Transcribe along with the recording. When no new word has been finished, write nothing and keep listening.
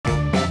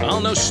Well,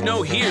 no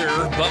snow here,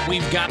 but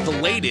we've got the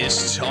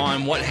latest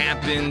on what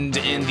happened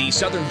in the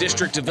Southern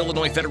District of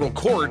Illinois federal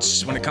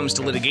courts when it comes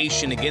to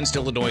litigation against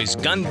Illinois'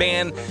 gun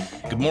ban.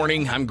 Good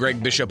morning. I'm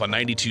Greg Bishop on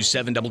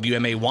 92.7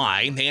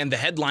 WMAY, and the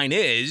headline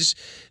is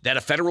that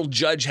a federal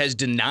judge has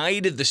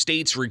denied the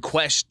state's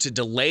request to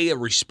delay a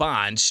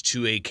response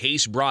to a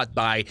case brought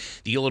by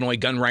the Illinois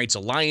Gun Rights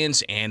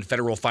Alliance and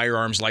federal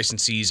firearms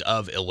licensees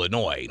of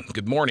Illinois.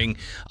 Good morning.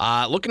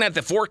 Looking at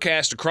the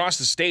forecast across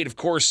the state, of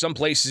course, some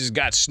places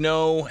got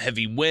snow,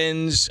 heavy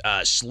winds,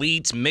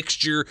 sleet,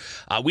 mixture.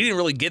 We didn't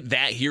really get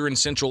that here in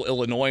central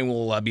Illinois.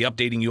 We'll be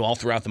updating you all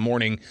throughout the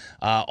morning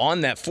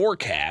on that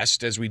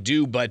forecast as we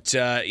do, but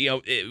got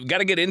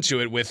to get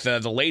into it with the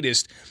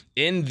latest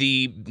in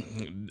the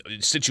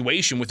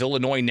situation with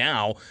Illinois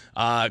now,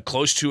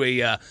 close to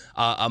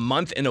a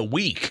month and a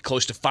week,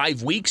 close to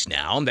 5 weeks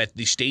now, that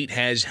the state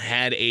has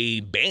had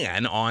a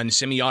ban on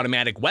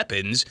semi-automatic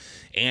weapons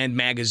and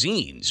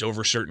magazines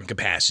over certain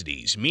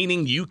capacities,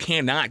 meaning you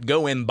cannot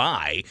go and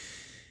buy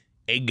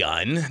a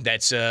gun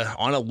that's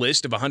on a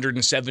list of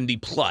 170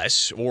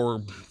 plus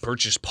or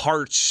purchase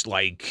parts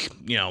like,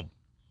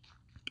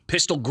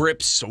 pistol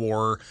grips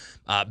or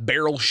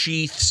barrel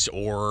sheaths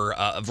or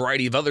a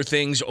variety of other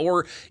things,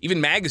 or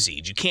even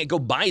magazines. You can't go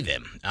buy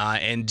them.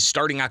 And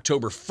starting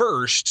October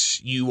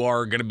 1st, you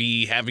are going to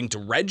be having to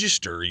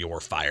register your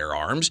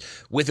firearms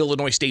with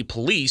Illinois State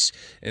Police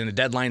in the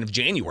deadline of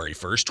January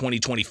 1st,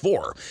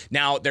 2024.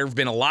 Now, there have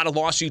been a lot of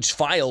lawsuits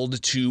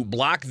filed to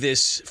block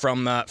this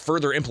from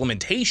further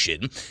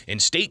implementation. In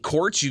state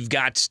courts, you've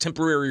got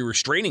temporary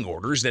restraining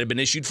orders that have been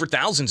issued for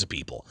thousands of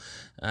people.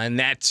 And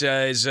that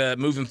is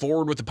moving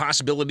forward with the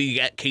possibility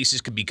that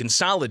cases could be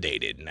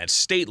consolidated, and that's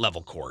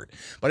state-level court.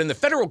 But in the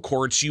federal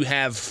courts, you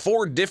have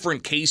 4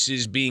 different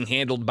cases being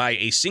handled by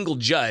a single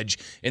judge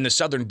in the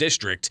Southern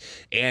District,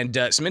 and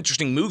some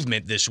interesting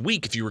movement this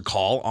week, if you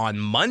recall. On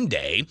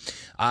Monday,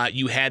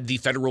 you had the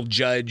federal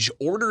judge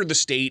order the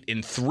state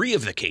in 3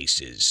 of the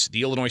cases: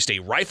 the Illinois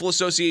State Rifle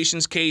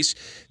Association's case,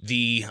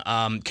 the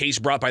case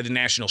brought by the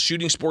National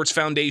Shooting Sports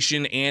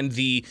Foundation, and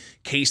the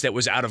case that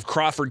was out of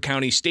Crawford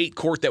County State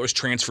Court that was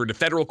transferred to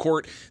federal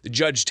court. The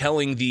judge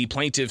telling the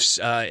plaintiffs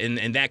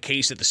in that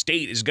case that the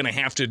state is going to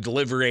have to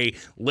deliver a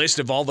list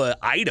of all the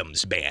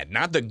items banned,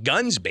 not the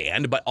guns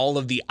banned, but all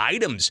of the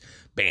items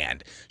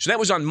banned. So that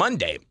was on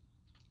Monday.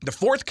 The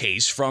 4th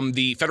case from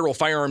the federal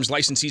firearms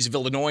licensees of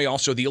Illinois,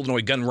 also the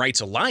Illinois Gun Rights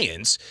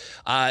Alliance,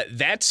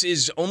 that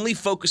is only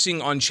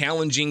focusing on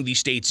challenging the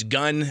state's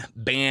gun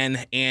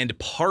ban and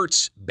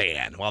parts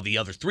ban, while the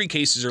other 3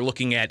 cases are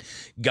looking at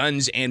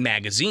guns and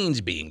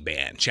magazines being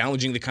banned,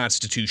 challenging the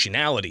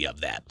constitutionality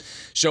of that.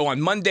 So on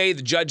Monday,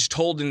 the judge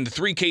told in the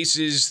 3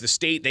 cases, the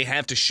state, they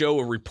have to show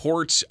a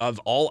report of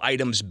all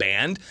items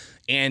banned.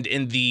 And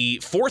in the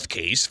 4th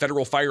case,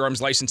 federal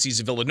firearms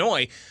licensees of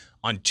Illinois,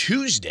 on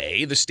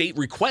Tuesday, the state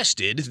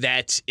requested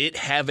that it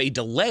have a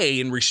delay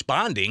in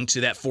responding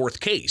to that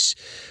 4th case.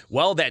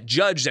 Well, that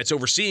judge that's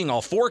overseeing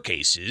all 4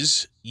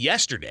 cases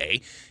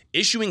yesterday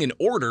issuing an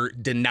order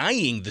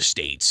denying the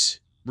state's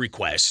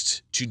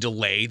request to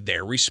delay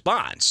their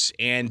response.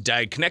 And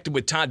I connected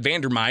with Todd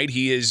Vandermyde.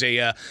 He is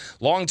a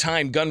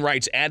longtime gun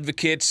rights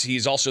advocate.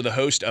 He's also the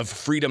host of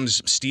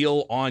Freedom's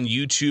Steel on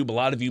YouTube. A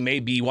lot of you may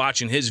be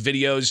watching his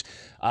videos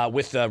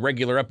with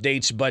regular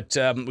updates, but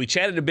we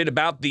chatted a bit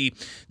about the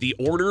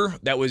order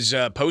that was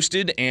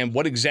posted and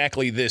what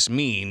exactly this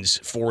means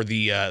for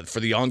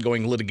the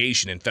ongoing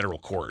litigation in federal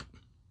court.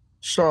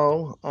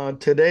 So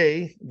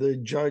today, the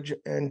judge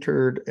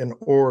entered an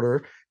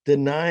order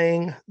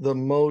denying the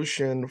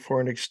motion for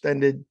an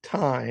extended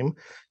time.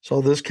 So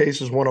this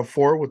case is one of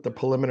 4 with the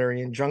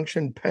preliminary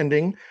injunction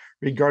pending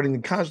regarding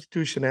the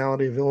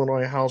constitutionality of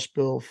Illinois House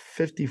Bill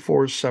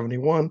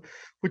 5471,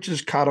 which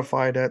is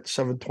codified at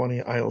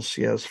 720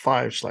 ILCS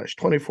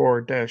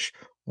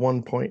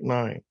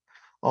 5/24-1.9.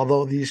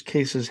 Although these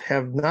cases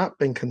have not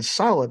been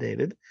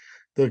consolidated,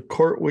 the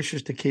court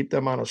wishes to keep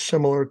them on a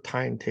similar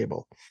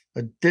timetable.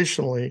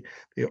 Additionally,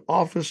 the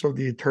Office of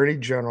the Attorney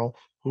General,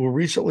 who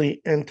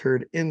recently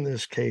entered in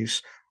this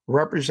case,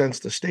 represents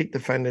the state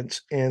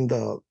defendants in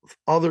the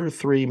other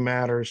 3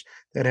 matters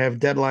that have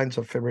deadlines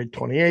of February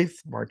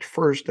 28th, March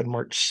 1st, and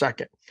March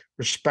 2nd,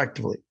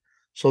 respectively.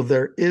 So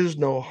there is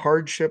no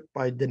hardship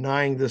by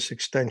denying this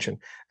extension.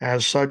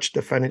 As such,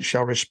 defendants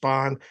shall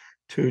respond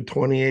to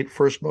 28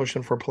 first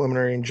motion for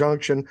preliminary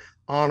injunction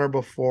on or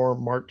before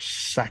March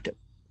 2nd.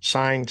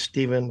 Signed,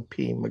 Stephen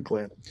P.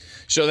 McGlynn.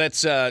 So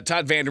that's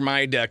Todd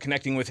Vandermyde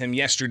connecting with him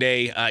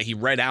yesterday. He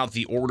read out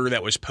the order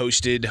that was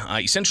posted,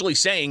 essentially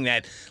saying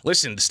that,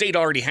 listen, the state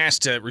already has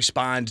to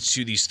respond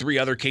to these 3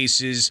 other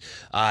cases.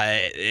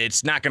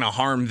 It's not going to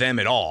harm them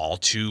at all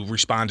to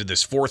respond to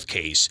this 4th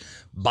case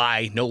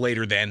by no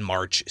later than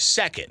March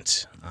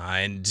 2nd.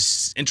 And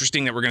it's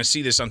interesting that we're going to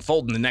see this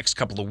unfold in the next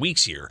couple of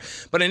weeks here.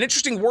 But an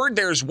interesting word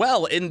there as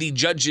well in the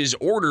judge's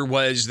order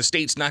was the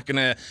state's not going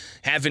to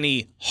have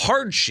any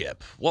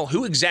hardship. Well,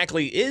 who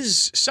exactly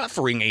is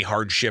suffering a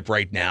hardship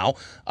right now?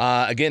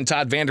 Again,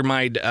 Todd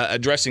Vandermyde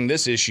addressing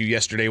this issue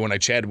yesterday when I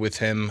chatted with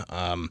him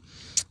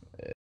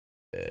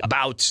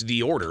about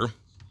the order.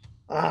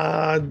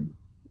 Uh,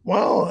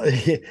 well,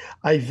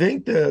 I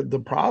think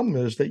the problem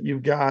is that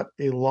you've got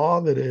a law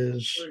that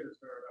is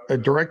a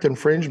direct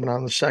infringement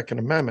on the Second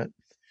Amendment,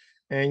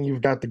 and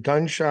you've got the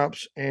gun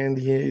shops and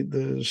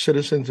the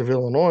citizens of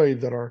Illinois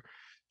that are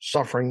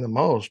suffering the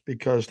most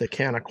because they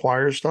can't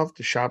acquire stuff.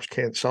 The shops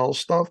can't sell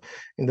stuff,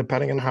 and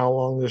depending on how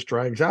long this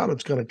drags out,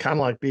 it's going to kind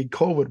of like be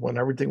COVID when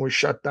everything was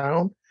shut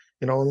down.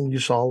 And you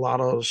saw a lot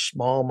of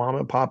small mom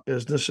and pop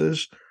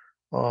businesses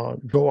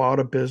go out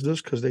of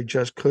business because they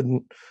just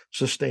couldn't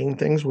sustain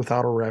things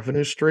without a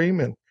revenue stream.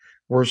 And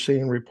we're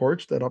seeing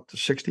reports that up to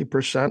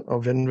 60%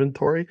 of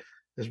inventory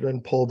has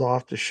been pulled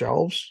off the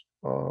shelves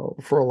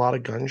for a lot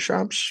of gun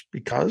shops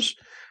because.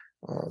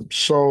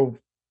 So,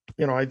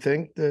 I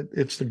think that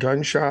it's the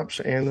gun shops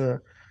and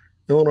the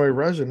Illinois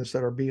residents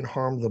that are being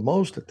harmed the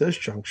most at this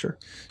juncture.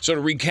 So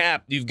to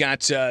recap, you've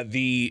got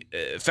the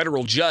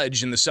federal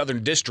judge in the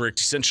Southern District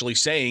essentially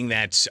saying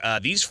that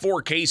these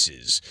four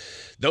cases,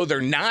 though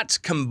they're not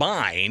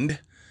combined,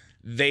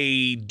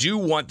 they do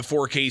want the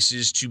four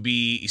cases to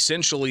be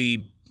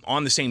essentially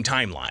on the same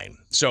timeline.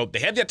 So they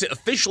have yet to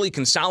officially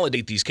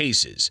consolidate these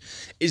cases.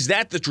 Is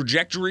that the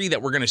trajectory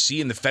that we're going to see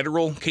in the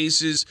federal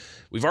cases?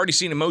 We've already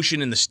seen a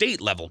motion in the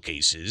state level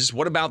cases.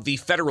 What about the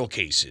federal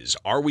cases?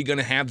 Are we going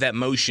to have that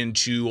motion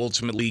to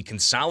ultimately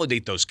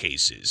consolidate those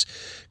cases?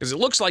 Because it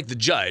looks like the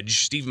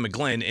judge, Stephen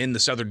McGlynn in the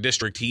Southern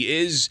District, he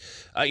is,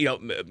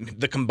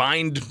 the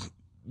combined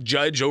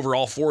judge over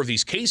all four of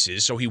these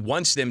cases, so he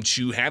wants them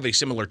to have a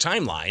similar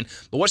timeline.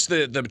 But what's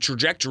the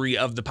trajectory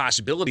of the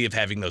possibility of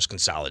having those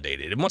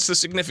consolidated, and what's the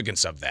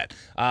significance of that?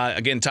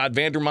 Again, Todd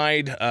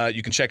Vandermyde,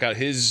 you can check out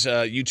his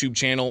YouTube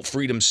channel,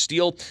 Freedom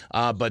Steel,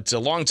 but a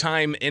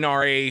longtime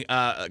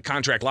NRA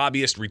contract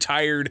lobbyist,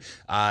 retired,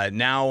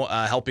 now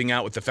helping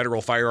out with the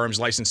Federal Firearms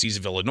Licensees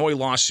of Illinois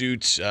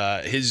lawsuit.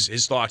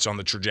 His thoughts on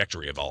the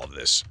trajectory of all of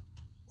this.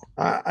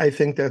 I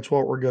think that's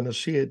what we're going to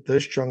see at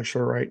this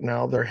juncture right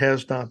now. There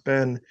has not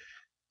been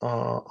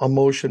a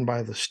motion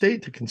by the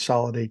state to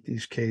consolidate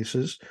these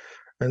cases.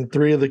 And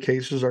three of the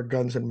cases are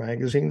guns and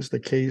magazines. The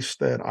case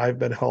that I've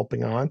been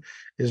helping on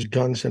is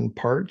guns and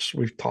parts.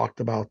 We've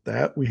talked about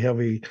that. We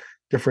have a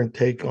different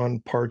take on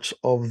parts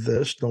of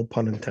this, no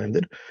pun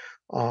intended,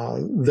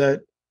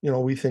 that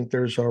we think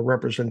there's a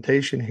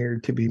representation here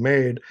to be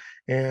made.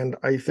 And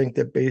I think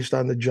that based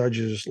on the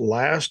judge's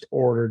last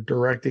order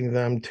directing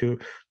them to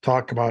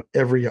talk about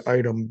every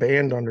item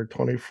banned under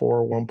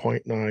 24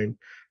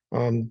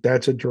 1.9,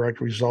 that's a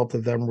direct result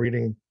of them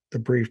reading the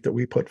brief that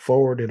we put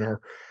forward in our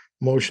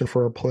motion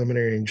for a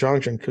preliminary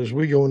injunction, because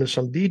we go into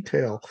some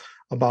detail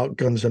about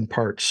guns and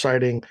parts,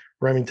 citing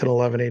Remington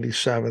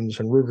 1187s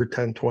and Ruger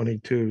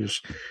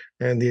 1022s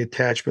and the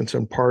attachments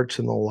and parts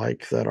and the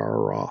like that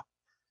are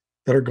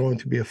going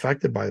to be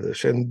affected by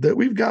this. And that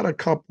we've got a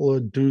couple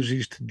of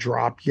doozies to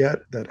drop yet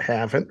that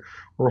haven't.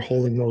 We're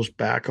holding those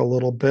back a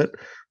little bit.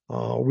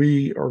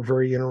 We are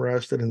very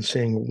interested in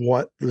seeing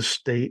what the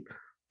state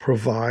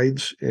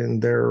provides in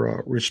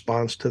their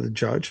response to the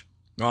judge.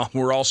 Well,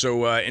 we're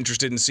also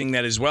interested in seeing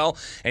that as well,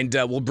 and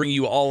we'll bring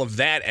you all of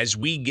that as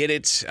we get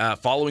it,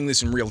 following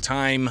this in real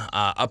time.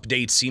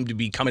 Updates seem to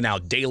be coming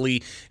out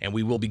daily, and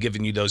we will be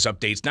giving you those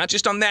updates, not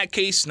just on that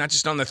case, not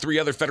just on the three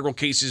other federal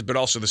cases, but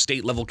also the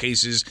state-level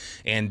cases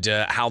and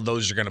how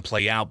those are going to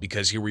play out,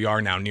 because here we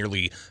are now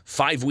nearly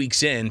 5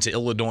 weeks into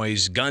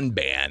Illinois' gun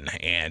ban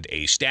and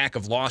a stack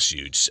of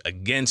lawsuits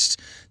against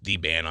the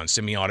ban on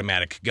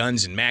semi-automatic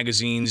guns and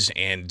magazines,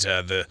 and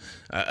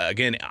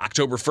again,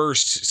 October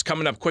 1st is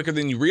coming up quicker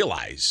than you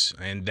realize,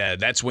 and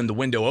that's when the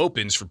window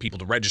opens for people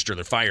to register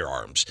their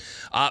firearms.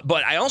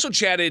 But I also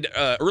chatted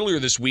earlier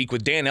this week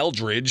with Dan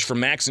Eldridge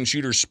from Maxon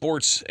Shooter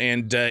Sports,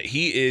 and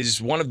he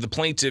is one of the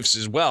plaintiffs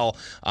as well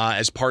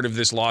as part of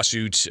this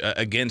lawsuit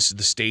against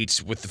the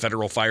state with the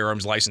Federal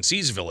Firearms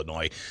Licensees of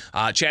Illinois.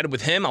 Chatted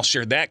with him. I'll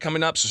share that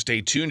coming up, so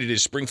stay tuned. It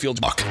is Springfield's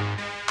Buck.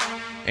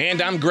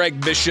 And I'm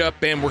Greg Bishop,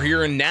 and we're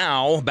hearing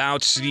now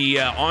about the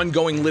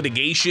ongoing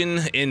litigation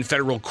in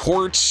federal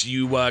courts.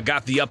 You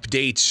got the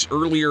updates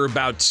earlier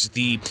about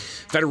the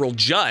federal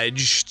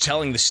judge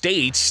telling the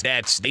states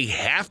that they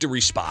have to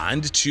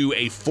respond to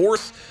a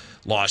fourth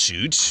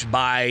lawsuit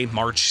by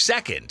March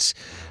 2nd.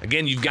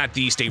 Again, you've got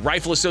the State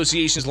Rifle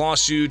Association's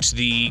lawsuit,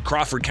 the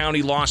Crawford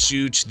County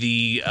lawsuit,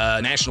 the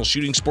National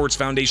Shooting Sports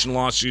Foundation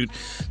lawsuit.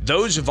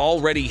 Those have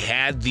already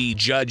had the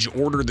judge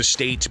order the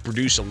state to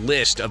produce a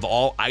list of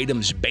all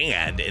items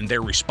banned in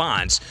their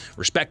response,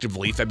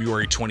 respectively,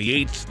 February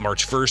 28th,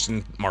 March 1st,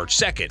 and March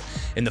 2nd.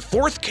 In the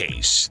fourth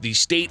case, the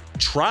state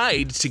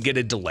tried to get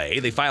a delay.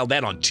 They filed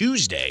that on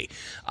Tuesday.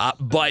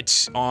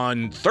 But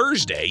on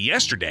Thursday,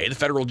 yesterday, the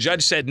federal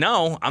judge said,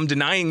 no, I'm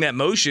denying that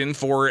motion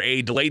for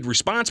a delayed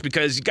response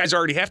because you guys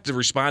already have to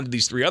respond to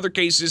these three other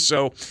cases,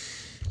 so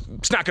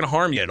it's not going to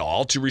harm you at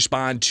all to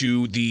respond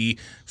to the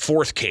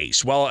fourth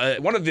case.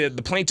 Well, one of the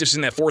plaintiffs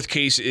in that fourth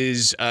case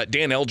is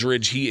Dan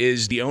Eldridge. He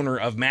is the owner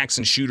of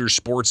Maxon Shooter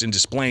Sports in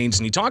Des Plaines,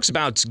 and he talks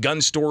about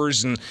gun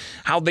stores and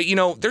how they,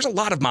 there's a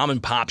lot of mom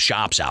and pop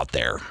shops out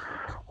there.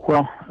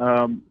 Well,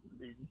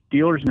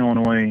 dealers in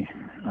Illinois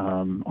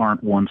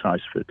aren't one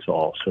size fits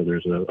all. So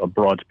there's a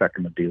broad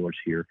spectrum of dealers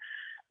here.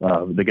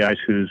 The guys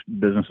whose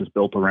business is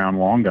built around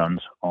long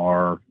guns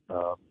are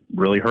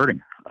really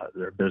hurting.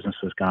 Their business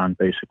has gone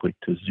basically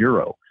to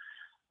zero.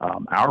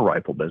 Our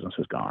rifle business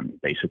has gone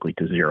basically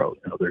to zero.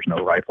 There's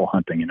no rifle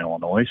hunting in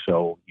Illinois,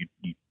 so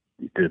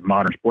the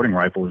modern sporting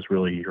rifle is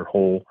really your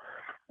whole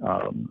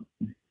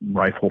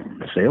rifle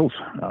sales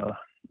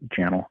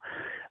channel.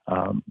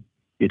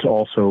 It's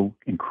also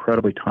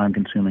incredibly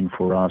time-consuming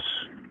for us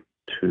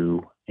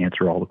to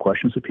answer all the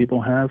questions that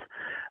people have.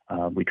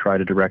 We try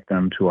to direct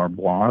them to our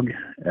blog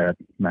at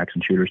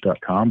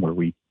maxonshooters.com, where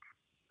we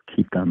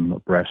keep them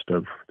abreast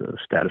of the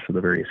status of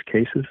the various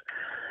cases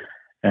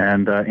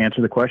and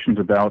answer the questions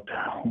about,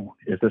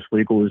 is this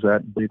legal, is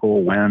that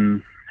legal,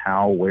 when,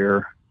 how,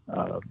 where.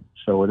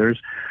 So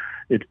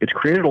it's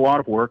created a lot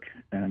of work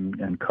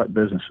and cut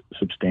business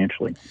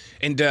substantially.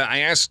 And I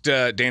asked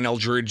Dan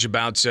Eldridge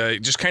about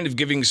just kind of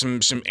giving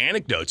some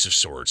anecdotes of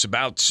sorts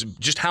about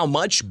just how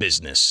much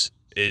business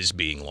is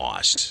being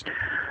lost.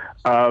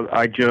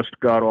 I just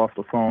got off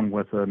the phone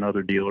with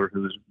another dealer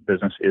whose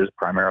business is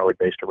primarily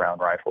based around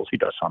rifles. He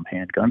does some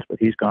handguns, but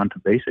he's gone to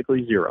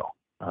basically zero.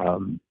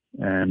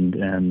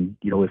 And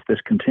if this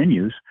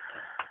continues,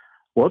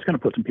 well, it's going to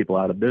put some people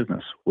out of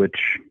business,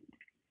 which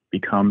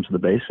becomes the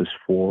basis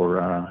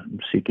for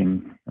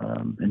seeking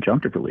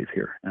injunctive relief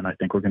here. And I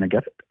think we're going to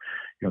get it.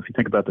 If you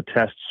think about the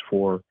tests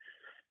for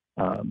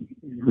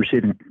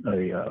receiving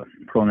a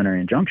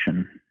preliminary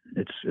injunction,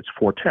 it's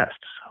 4 tests.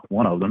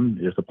 One of them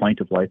is the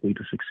plaintiff likely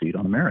to succeed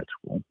on the merits?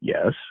 Well,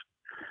 yes.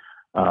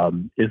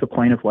 Is the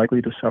plaintiff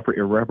likely to suffer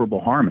irreparable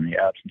harm in the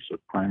absence of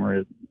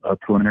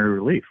preliminary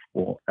relief?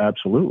 Well,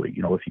 absolutely.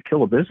 If you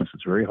kill a business,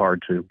 it's very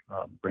hard to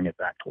bring it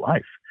back to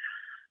life.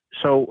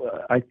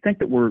 So I think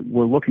that we're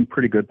looking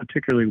pretty good,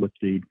 particularly with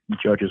the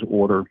judge's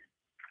order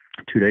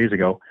 2 days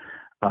ago.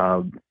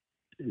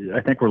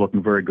 I think we're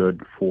looking very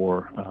good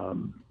for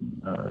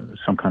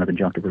some kind of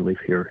injunctive relief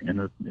here in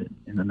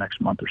the next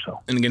month or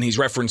so. And again, he's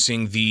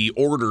referencing the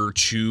order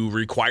to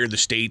require the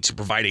state to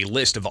provide a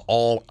list of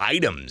all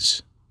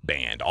items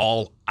banned.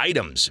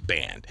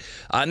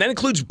 And that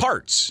includes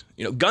parts,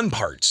 gun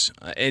parts.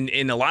 And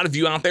a lot of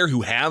you out there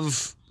who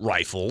have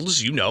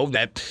rifles,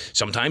 that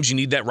sometimes you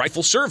need that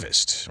rifle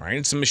serviced, right?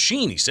 It's a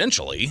machine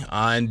essentially,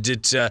 and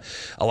it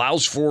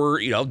allows for,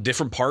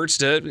 different parts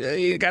to,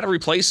 you got to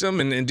replace them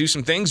and do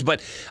some things.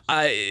 But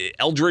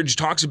Eldridge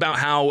talks about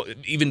how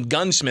even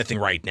gunsmithing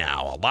right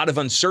now, a lot of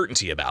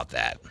uncertainty about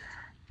that.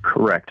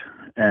 Correct.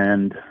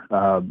 And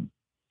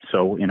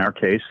so in our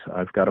case,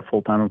 I've got a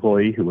full-time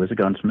employee who is a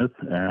gunsmith,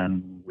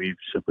 and we've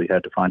simply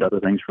had to find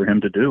other things for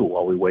him to do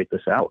while we wait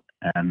this out.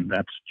 And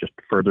that's just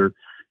further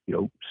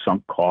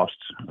sunk costs,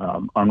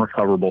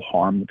 unrecoverable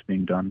harm that's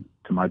being done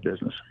to my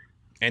business.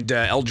 And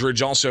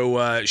Eldridge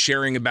also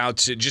sharing about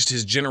just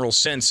his general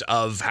sense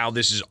of how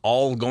this is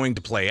all going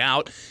to play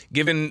out,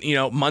 given,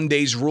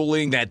 Monday's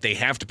ruling that they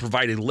have to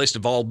provide a list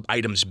of all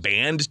items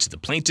banned to the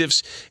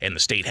plaintiffs, and the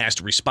state has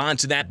to respond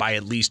to that by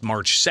at least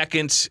March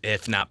 2nd,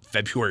 if not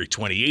February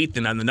 28th,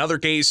 and on another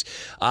case.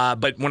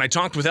 But when I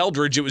talked with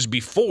Eldridge, it was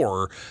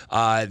before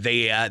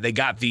they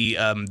got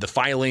the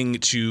filing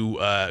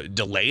to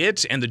delay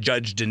it and the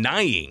judge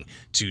denying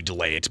to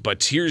delay it.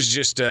 But here's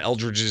just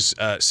Eldridge's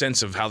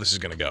sense of how this is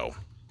going to go.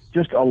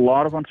 Just a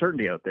lot of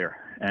uncertainty out there,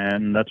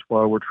 and that's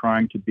why we're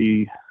trying to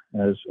be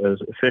as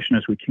efficient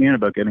as we can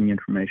about getting the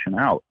information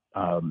out.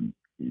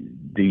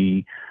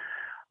 The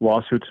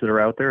lawsuits that are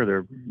out there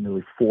are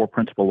nearly 4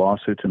 principal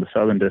lawsuits in the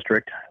Southern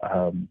District.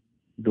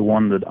 The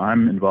one that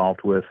I'm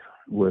involved with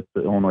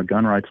the Illinois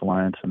Gun Rights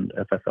Alliance and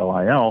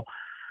FFLIL,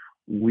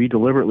 we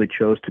deliberately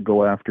chose to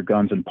go after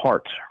guns and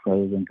parts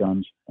rather than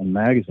guns and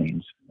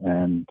magazines,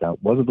 and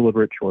that was a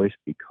deliberate choice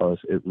because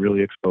it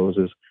really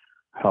exposes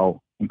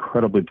how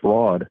incredibly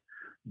broad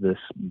this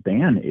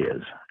ban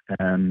is.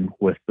 And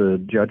with the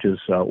judge's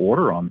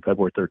order on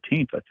February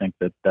 13th, I think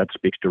that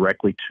speaks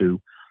directly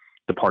to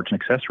the parts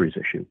and accessories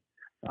issue,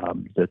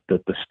 that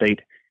the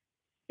state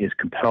is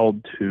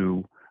compelled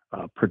to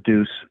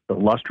produce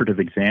illustrative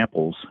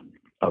examples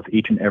of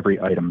each and every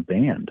item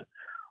banned.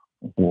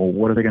 Well,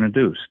 what are they going to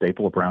do?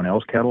 Staple a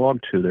Brownell's catalog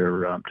to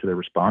their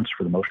response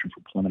for the motion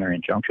for preliminary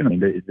injunction? I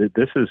mean,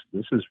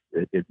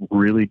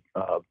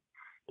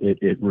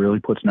 it really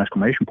puts an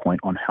exclamation point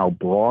on how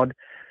broad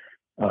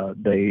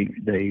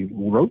they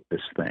wrote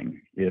this thing.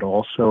 It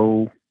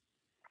also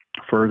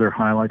further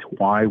highlights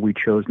why we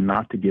chose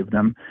not to give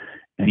them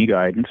any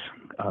guidance,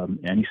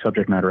 any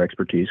subject matter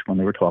expertise when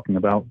they were talking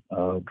about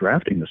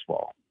drafting this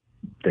law.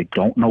 They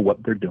don't know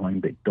what they're doing.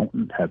 They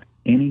don't have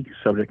any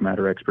subject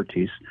matter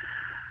expertise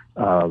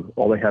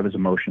All they have is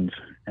emotions,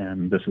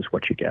 and this is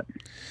what you get.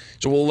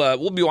 So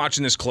we'll be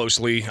watching this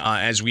closely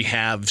as we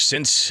have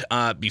since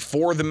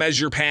before the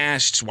measure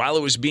passed, while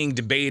it was being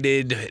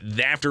debated,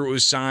 after it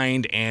was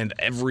signed, and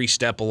every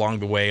step along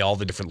the way, all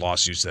the different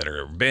lawsuits that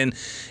have been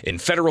in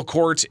federal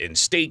courts, in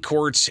state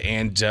courts,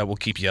 and we'll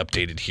keep you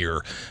updated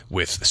here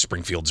with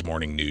Springfield's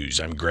Morning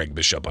News. I'm Greg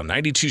Bishop on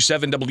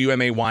 92.7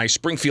 WMAY,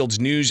 Springfield's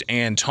News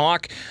and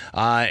Talk.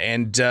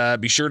 And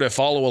be sure to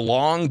follow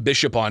along,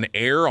 Bishop on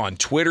Air on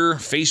Twitter,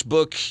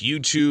 Facebook,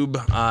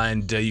 YouTube,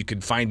 and you can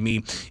find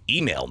me,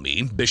 email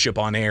me,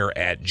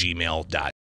 bishoponair@gmail.com.